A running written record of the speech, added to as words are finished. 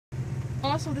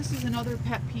Also, this is another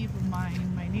pet peeve of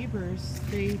mine. My neighbors,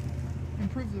 they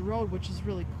improved the road, which is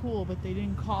really cool, but they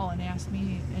didn't call and ask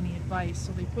me any advice.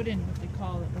 So they put in what they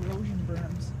call erosion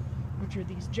berms, which are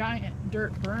these giant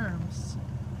dirt berms.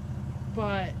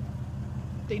 But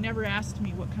they never asked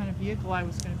me what kind of vehicle I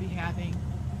was going to be having,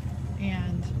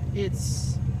 and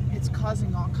it's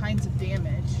causing all kinds of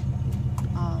damage.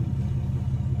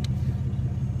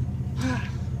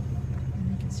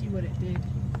 And you can see what it did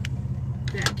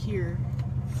back here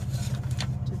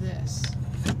to this.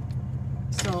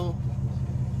 So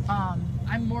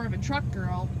I'm more of a truck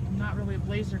girl. I'm not really a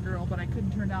Blazer girl, but I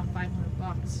couldn't turn down $500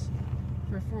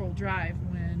 for a 4-wheel drive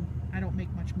when I don't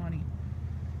make much money.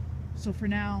 So for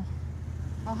now,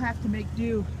 I'll have to make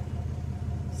do,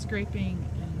 scraping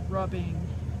and rubbing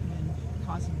and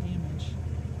causing damage.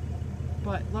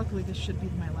 But luckily this should be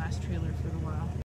my last trailer for a while.